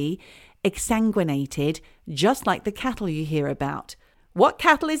might be exsanguinated, just like the cattle you hear about. What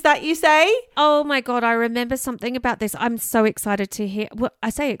cattle is that, you say? Oh my God, I remember something about this. I'm so excited to hear. Well,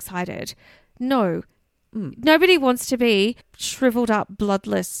 I say excited. No. Nobody wants to be shriveled up,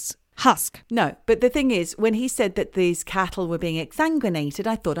 bloodless husk. No, but the thing is, when he said that these cattle were being exsanguinated,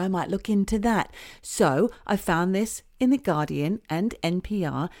 I thought I might look into that. So I found this in The Guardian and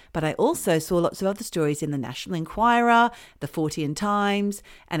NPR, but I also saw lots of other stories in the National Enquirer, the Fortean Times,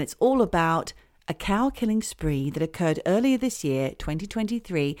 and it's all about a cow killing spree that occurred earlier this year,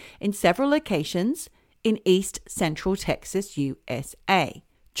 2023, in several locations in East Central Texas, USA.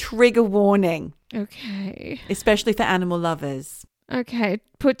 Trigger warning. Okay. Especially for animal lovers. Okay,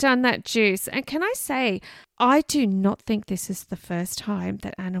 put down that juice. And can I say, I do not think this is the first time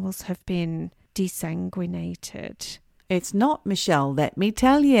that animals have been desanguinated. It's not, Michelle, let me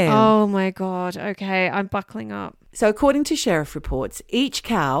tell you. Oh my God. Okay, I'm buckling up. So according to sheriff reports, each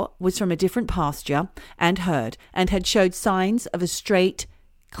cow was from a different pasture and herd and had showed signs of a straight,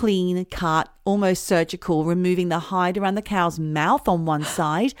 clean cut, almost surgical, removing the hide around the cow's mouth on one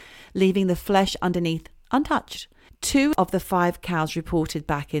side, leaving the flesh underneath untouched. 2 of the 5 cows reported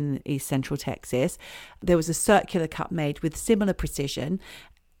back in East Central Texas, there was a circular cut made with similar precision,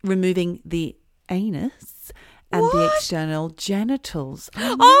 removing the anus and the external genitals.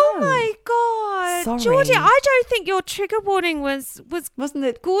 Oh my God. Sorry. Georgia, I don't think your trigger warning wasn't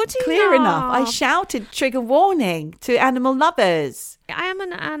it good clear enough? I shouted trigger warning to animal lovers. I am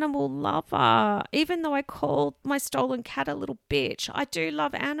an animal lover. Even though I called my stolen cat a little bitch, I do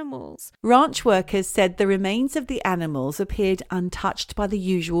love animals. Ranch workers said the remains of the animals appeared untouched by the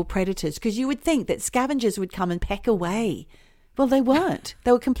usual predators, because you would think that scavengers would come and peck away. Well, they weren't.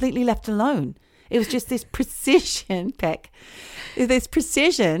 They were completely left alone. It was just this precision cut,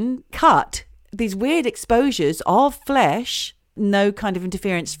 these weird exposures of flesh, no kind of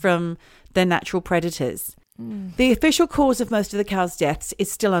interference from their natural predators. The official cause of most of the cows' deaths is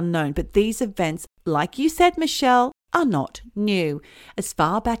still unknown, but these events, like you said, Michelle, are not new. As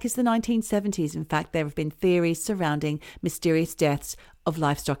far back as the 1970s, in fact, there have been theories surrounding mysterious deaths of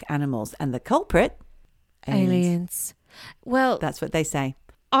livestock animals, and the culprit? Aliens. Well, that's what they say.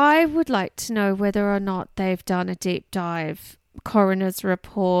 I would like to know whether or not they've done a deep dive coroner's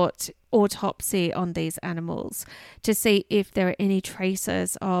report autopsy on these animals to see if there are any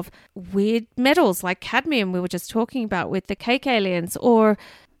traces of weird metals like cadmium we were just talking about with the cake aliens, or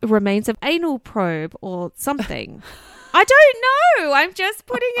remains of anal probe or something. I don't know. I'm just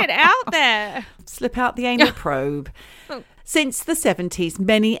putting it out there. Slip out the anal probe. Since the 70s,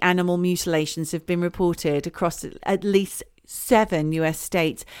 many animal mutilations have been reported across at least 7 US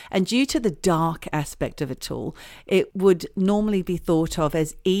states. And due to the dark aspect of it all, it would normally be thought of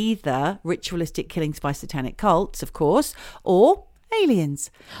as either ritualistic killings by satanic cults, of course, or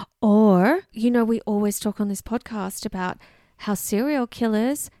aliens. Or, we always talk on this podcast about how serial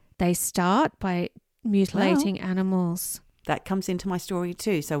killers, they start by mutilating animals. That comes into my story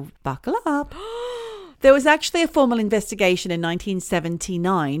too, so buckle up. There was actually a formal investigation in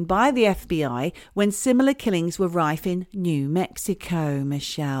 1979 by the FBI when similar killings were rife in New Mexico,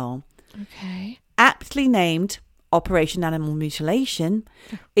 Michelle. Okay. Aptly named Operation Animal Mutilation,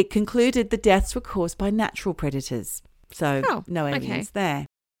 it concluded the deaths were caused by natural predators. So no aliens there.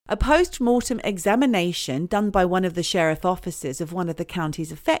 A post-mortem examination done by one of the sheriff officers of one of the counties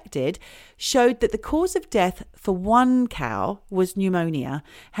affected showed that the cause of death for one cow was pneumonia.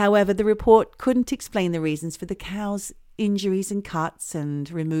 However, the report couldn't explain the reasons for the cow's injuries and cuts and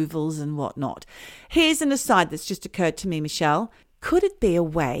removals and whatnot. Here's an aside that's just occurred to me, Michelle. Could it be a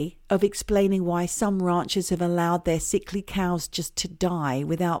way of explaining why some ranchers have allowed their sickly cows just to die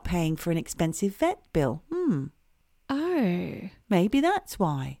without paying for an expensive vet bill? Oh. Maybe that's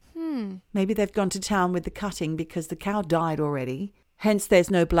why. Maybe they've gone to town with the cutting because the cow died already. Hence,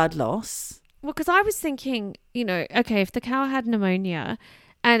 there's no blood loss. Well, because I was thinking, okay, if the cow had pneumonia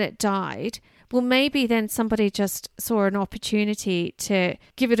and it died, well, maybe then somebody just saw an opportunity to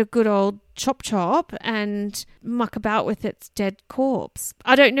give it a good old chop and muck about with its dead corpse.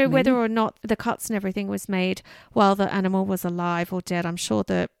 I don't know whether or not the cuts and everything was made while the animal was alive or dead. I'm sure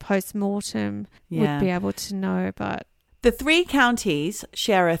the post-mortem would be able to know, but... The 3 counties'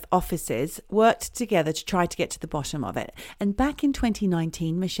 sheriff offices worked together to try to get to the bottom of it. And back in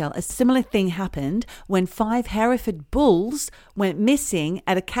 2019, Michelle, a similar thing happened when 5 Hereford bulls went missing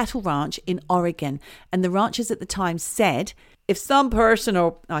at a cattle ranch in Oregon. And the ranchers at the time said, if some person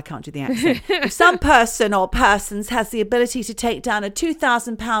or... I can't do the accent. If some person or persons has the ability to take down a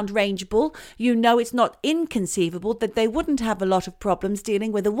 2,000-pound range bull, it's not inconceivable that they wouldn't have a lot of problems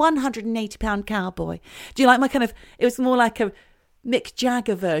dealing with a 180-pound cowboy. Do you like my kind of... It was more like a Mick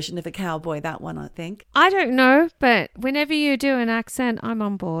Jagger version of a cowboy, that one, I think. I don't know, but whenever you do an accent, I'm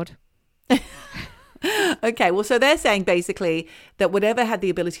on board. Okay, well, so they're saying basically that whatever had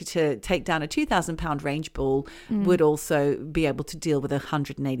the ability to take down a 2,000-pound range bull would also be able to deal with a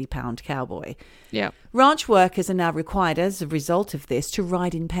 180-pound cowboy. Yeah. Ranch workers are now required, as a result of this, to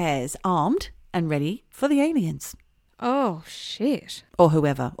ride in pairs, armed and ready for the aliens. Oh, shit. Or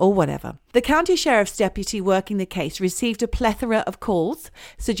whoever, or whatever. The county sheriff's deputy working the case received a plethora of calls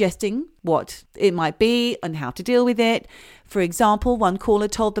suggesting what it might be and how to deal with it. For example, one caller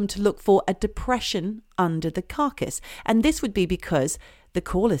told them to look for a depression under the carcass. And this would be because the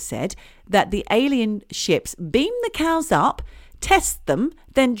caller said that the alien ships beam the cows up, test them,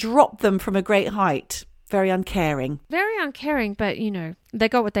 then drop them from a great height. Very uncaring. Very uncaring, but, they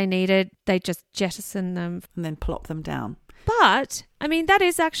got what they needed. They just jettison them. And then plop them down. But, that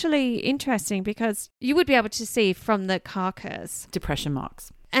is actually interesting because you would be able to see from the carcass. Depression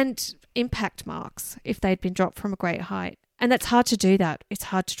marks. And impact marks if they'd been dropped from a great height. And that's hard to do that. It's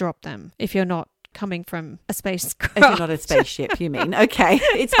hard to drop them if you're not coming from a spacecraft. If you're not a spaceship, you mean. Okay,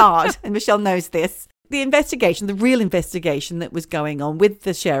 it's hard. And Michelle knows this. The investigation, the real investigation that was going on with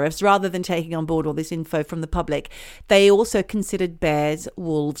the sheriffs, rather than taking on board all this info from the public, they also considered bears,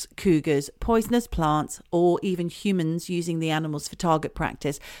 wolves, cougars, poisonous plants, or even humans using the animals for target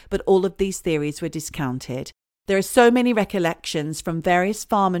practice. But all of these theories were discounted. There are so many recollections from various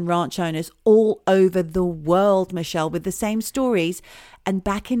farm and ranch owners all over the world, Michelle, with the same stories. And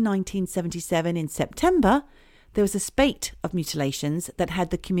back in 1977, in September, there was a spate of mutilations that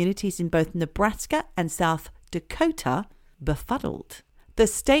had the communities in both Nebraska and South Dakota befuddled. The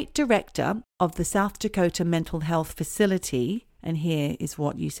state director of the South Dakota Mental Health Facility, and here is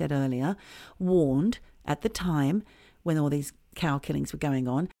what you said earlier, warned at the time when all these cow killings were going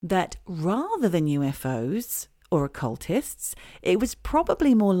on that rather than UFOs or occultists, it was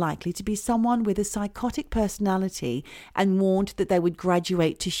probably more likely to be someone with a psychotic personality, and warned that they would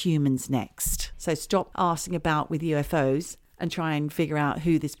graduate to humans next. So stop asking about with UFOs and try and figure out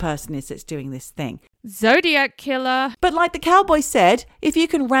who this person is that's doing this thing. Zodiac killer. But like the cowboy said, if you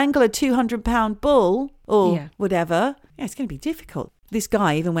can wrangle a 200-pound bull or whatever. Yeah, it's going to be difficult. This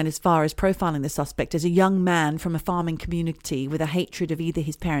guy even went as far as profiling the suspect as a young man from a farming community with a hatred of either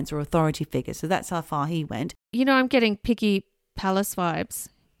his parents or authority figures. So that's how far he went. You know, I'm getting Piggy Palace vibes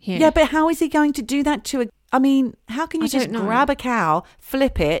here. Yeah, but how is he going to do that to how can you just grab a cow,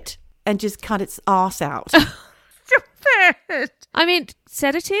 flip it, and just cut its arse out? I mean,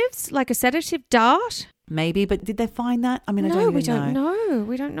 sedatives? Like a sedative dart? Maybe, but did they find that? I mean, No, I don't we even don't know. know.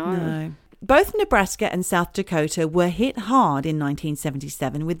 We don't know. No. Both Nebraska and South Dakota were hit hard in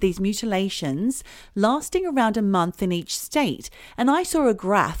 1977 with these mutilations lasting around a month in each state. And I saw a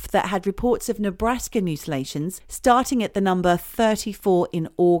graph that had reports of Nebraska mutilations starting at the number 34 in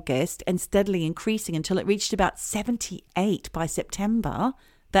August and steadily increasing until it reached about 78 by September.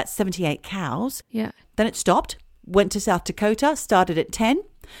 That's 78 cows. Yeah. Then it stopped, went to South Dakota, started at 10,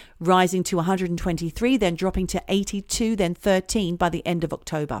 rising to 123, then dropping to 82, then 13 by the end of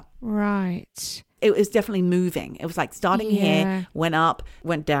October. Right. It was definitely moving. It was like starting here, went up,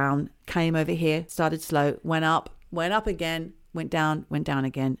 went down, came over here, started slow, went up again, went down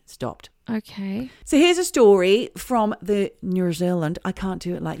again, stopped. Okay. So here's a story from the New Zealand. I can't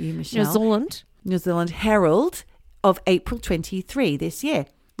do it like you, Michelle. New Zealand Herald of April 23 this year.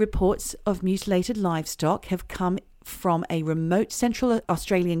 Reports of mutilated livestock have come from a remote central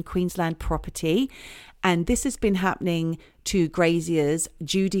Australian Queensland property, and this has been happening to graziers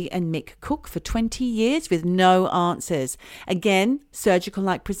Judy and Mick Cook for 20 years with no answers. Again,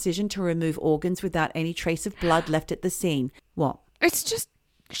 surgical-like precision to remove organs without any trace of blood left at the scene. What? It's just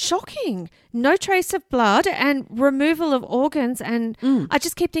shocking. No trace of blood and removal of organs, and I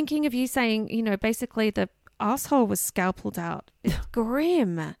just keep thinking of you saying, you know, basically the asshole was scalpeled out. It's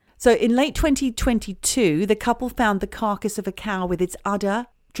grim. So in late 2022, the couple found the carcass of a cow with its udder,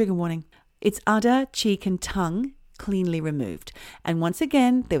 trigger warning, its udder, cheek and tongue cleanly removed. And once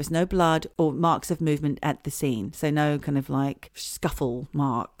again, there was no blood or marks of movement at the scene. So no kind of like scuffle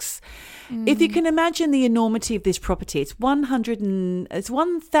marks. If you can imagine the enormity of this property, it's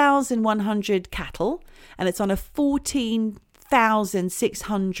 1,100 cattle, and it's on a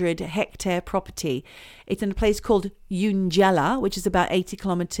 14,600 hectare property. It's in a place called Eungella, which is about 80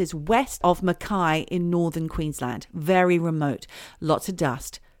 kilometres west of Mackay in northern Queensland. Very remote. Lots of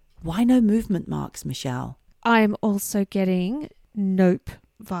dust. Why no movement marks, Michelle? I'm also getting Nope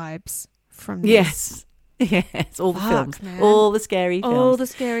vibes from this. Yes, all the films. Man. All the scary films. All the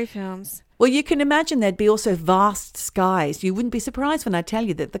scary films. Well, you can imagine there'd be also vast skies. You wouldn't be surprised when I tell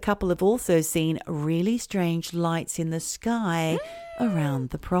you that the couple have also seen really strange lights in the sky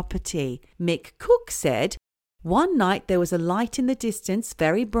around the property. Mick Cook said, "One night there was a light in the distance,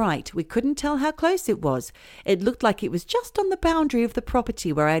 very bright. We couldn't tell how close it was. It looked like it was just on the boundary of the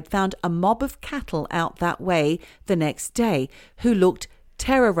property where I had found a mob of cattle out that way the next day who looked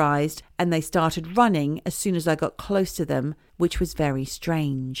terrorized, and they started running as soon as I got close to them, which was very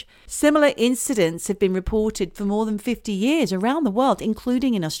strange." Similar incidents have been reported for more than 50 years around the world,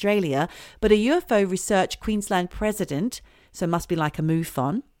 including in Australia. But a UFO Research Queensland president, so must be like a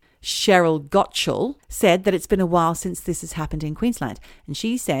MUFON, Cheryl Gottschall, said that it's been a while since this has happened in Queensland. And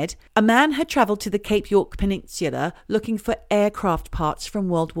she said, "A man had travelled to the Cape York Peninsula looking for aircraft parts from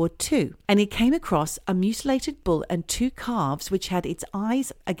World War II. And he came across a mutilated bull and two calves which had its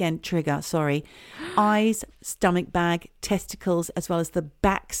eyes, eyes, stomach bag, testicles, as well as the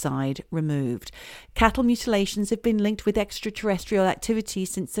backside removed. Cattle mutilations have been linked with extraterrestrial activity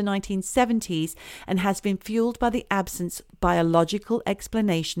since the 1970s and has been fueled by the absence of biological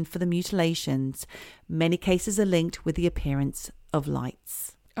explanation for the mutilations. Many cases are linked with the appearance of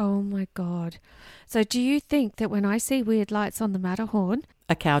lights." Oh my God. So do you think that when I see weird lights on the Matterhorn,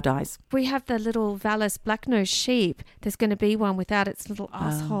 a cow dies? We have the little Vallis black-nosed sheep. There's going to be one without its little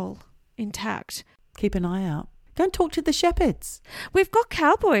asshole intact. Keep an eye out. Go and talk to the shepherds. We've got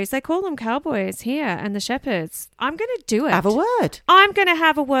cowboys. They call them cowboys here, and the shepherds. I'm going to do it. Have a word. I'm going to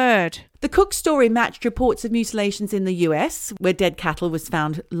have a word. The Cook story matched reports of mutilations in the US, where dead cattle was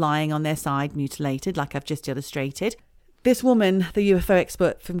found lying on their side, mutilated, like I've just illustrated. This woman, the UFO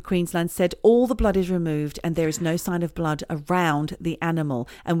expert from Queensland, said all the blood is removed and there is no sign of blood around the animal.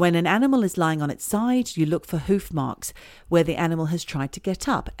 And when an animal is lying on its side, you look for hoof marks where the animal has tried to get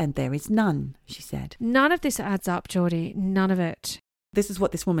up, and there is none, she said. None of this adds up, Geordie. None of it. This is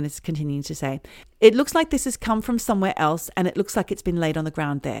what this woman is continuing to say. "It looks like this has come from somewhere else, and it looks like it's been laid on the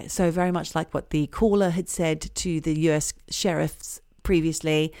ground there." So very much like what the caller had said to the US sheriffs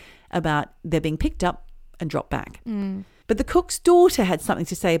previously about they're being picked up and dropped back. But the Cook's daughter had something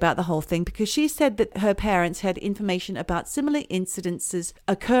to say about the whole thing, because she said that her parents had information about similar incidences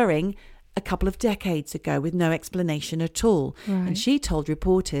occurring a couple of decades ago with no explanation at all. Right. And she told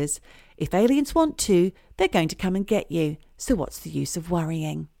reporters, if aliens want to, they're going to come and get you. So what's the use of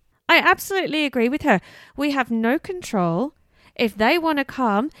worrying? I absolutely agree with her. We have no control. If they want to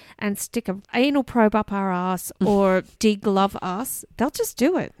come and stick an anal probe up our ass or deglove us, they'll just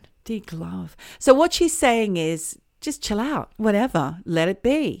do it. Deglove. So what she's saying is, just chill out. Whatever. Let it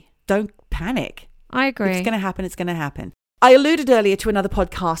be. Don't panic. I agree. If it's going to happen, it's going to happen. I alluded earlier to another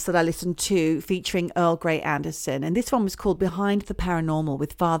podcast that I listened to featuring Earl Grey Anderson, and this one was called Behind the Paranormal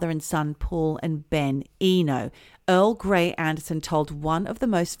with father and son Paul and Ben Eno. Earl Grey Anderson told one of the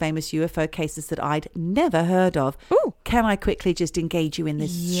most famous UFO cases that I'd never heard of. Ooh. Can I quickly just engage you in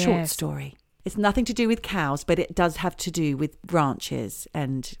this short story? It's nothing to do with cows, but it does have to do with ranches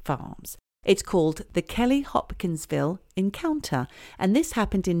and farms. It's called the Kelly-Hopkinsville Encounter, and this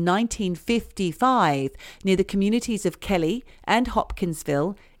happened in 1955 near the communities of Kelly and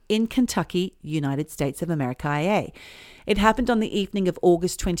Hopkinsville in Kentucky, United States of America, IA. It happened on the evening of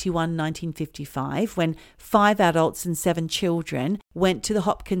August 21, 1955, when 5 adults and 7 children went to the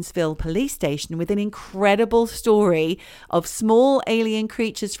Hopkinsville police station with an incredible story of small alien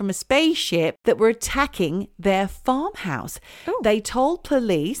creatures from a spaceship that were attacking their farmhouse. Ooh. They told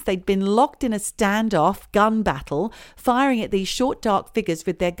police they'd been locked in a standoff gun battle, firing at these short, dark figures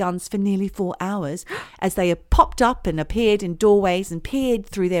with their guns for nearly 4 hours as they had popped up and appeared in doorways and peered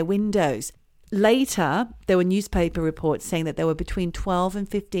through their windows. Later, there were newspaper reports saying that there were between 12 and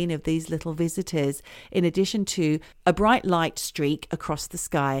 15 of these little visitors, in addition to a bright light streak across the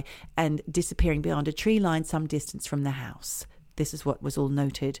sky and disappearing beyond a tree line some distance from the house. This is what was all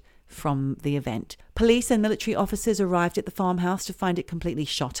noted from the event. Police and military officers arrived at the farmhouse to find it completely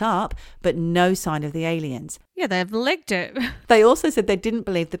shot up, but no sign of the aliens. Yeah, they've legged it. They also said they didn't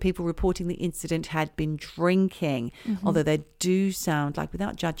believe the people reporting the incident had been drinking, although they do sound like,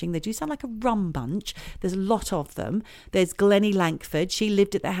 without judging, they do sound like a rum bunch. There's a lot of them. There's Glennie Langford. She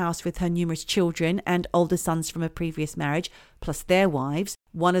lived at the house with her numerous children and older sons from a previous marriage, plus their wives,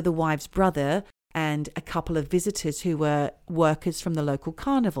 one of the wives' brother, and a couple of visitors who were workers from the local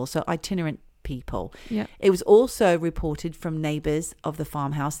carnival, so itinerant people. Yeah. It was also reported from neighbours of the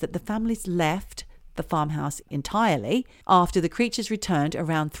farmhouse that the families left the farmhouse entirely after the creatures returned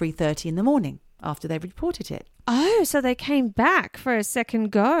around 3:30 in the morning after they reported it. Oh, so they came back for a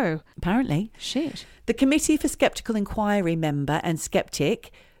second go. Apparently. Shit. The Committee for Skeptical Inquiry member and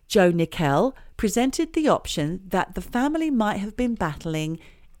skeptic, Joe Nickel, presented the option that the family might have been battling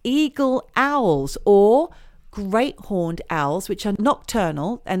eagle owls or great horned owls, which are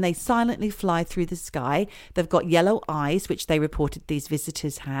nocturnal and they silently fly through the sky. They've got yellow eyes, which they reported these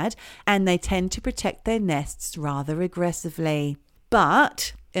visitors had, and they tend to protect their nests rather aggressively.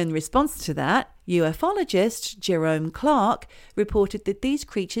 But in response to that, ufologist Jerome Clark reported that these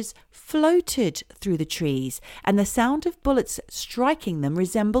creatures floated through the trees and the sound of bullets striking them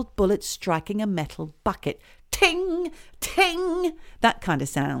resembled bullets striking a metal bucket. Ting, ting, that kind of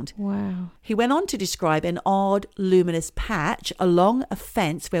sound. Wow. He went on to describe an odd luminous patch along a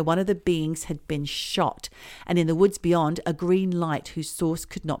fence where one of the beings had been shot, and in the woods beyond, a green light whose source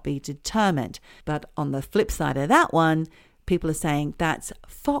could not be determined. But on the flip side of that one, people are saying that's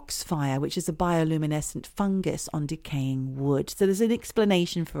foxfire, which is a bioluminescent fungus on decaying wood. So there's an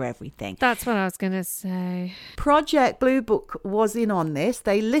explanation for everything. That's what I was going to say. Project Blue Book was in on this.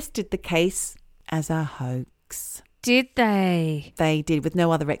 They listed the case as a hoax. Did they? They did, with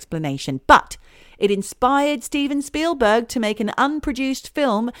no other explanation. But it inspired Steven Spielberg to make an unproduced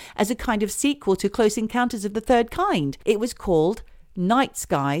film as a kind of sequel to Close Encounters of the Third Kind. It was called Night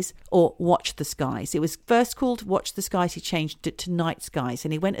Skies or Watch the Skies. It was first called Watch the Skies. He changed it to Night Skies,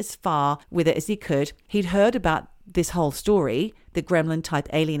 and he went as far with it as he could. He'd heard about this whole story, the gremlin-type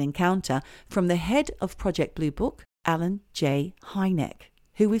alien encounter, from the head of Project Blue Book, Alan J. Hynek,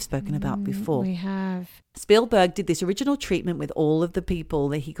 who we've spoken about before. We have. Spielberg did this original treatment with all of the people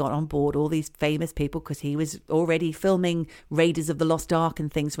that he got on board, all these famous people, because he was already filming Raiders of the Lost Ark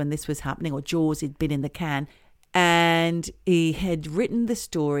and things when this was happening, or Jaws had been in the can. And he had written the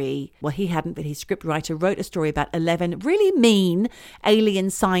story. Well, he hadn't, but his scriptwriter wrote a story about 11 really mean alien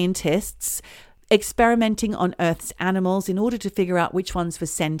scientists experimenting on Earth's animals in order to figure out which ones were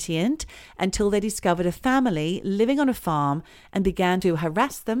sentient, until they discovered a family living on a farm and began to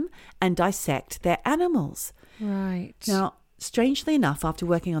harass them and dissect their animals. Right. Now, strangely enough, after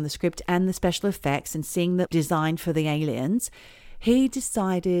working on the script and the special effects and seeing the design for the aliens, he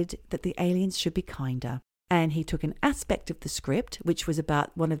decided that the aliens should be kinder. And he took an aspect of the script, which was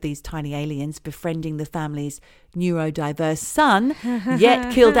about one of these tiny aliens befriending the family's neurodiverse son,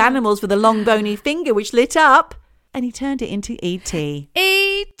 yet killed animals with a long bony finger which lit up, and he turned it into E.T.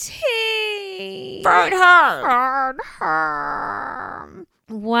 E.T. me. Burn her. Burn her.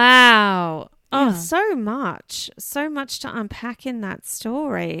 Wow. Oh, Yeah. so much to unpack in that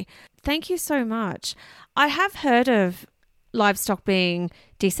story. Thank you so much. I have heard of livestock being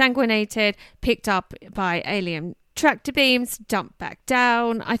desanguinated, picked up by alien tractor beams, dumped back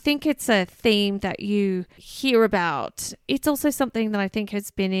down. I think it's a theme that you hear about. It's also something that I think has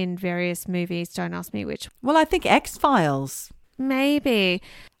been in various movies. Don't ask me which. Well, I think X-Files. Maybe.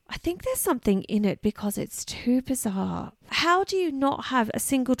 I think there's something in it because it's too bizarre. How do you not have a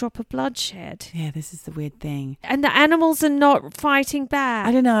single drop of blood shed? Yeah, this is the weird thing. And the animals are not fighting back.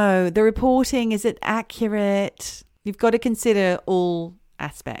 I don't know. The reporting, is it accurate? You've got to consider all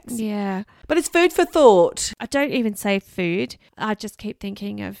aspects. Yeah. But it's food for thought. I don't even say food. I just keep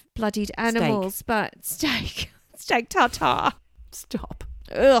thinking of bloodied animals, but steak tartare. Stop.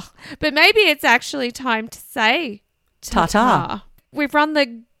 Ugh. But maybe it's actually time to say tartare. We've run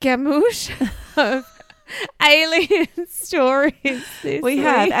the gamut of alien stories this We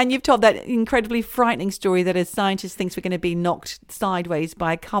have. week. And you've told that incredibly frightening story that a scientist thinks we're going to be knocked sideways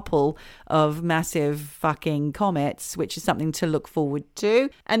by a couple of massive fucking comets, which is something to look forward to.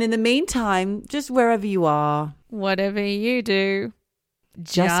 And in the meantime, just wherever you are, Whatever you do,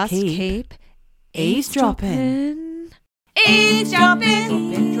 just keep eavesdropping. Eavesdropping.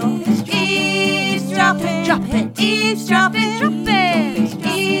 Eavesdropping. Dropping. Eavesdropping. Dropping.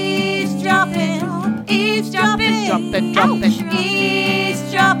 Eavesdropping. Eavesdropping. Dropping.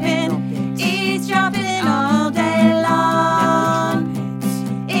 Eavesdropping.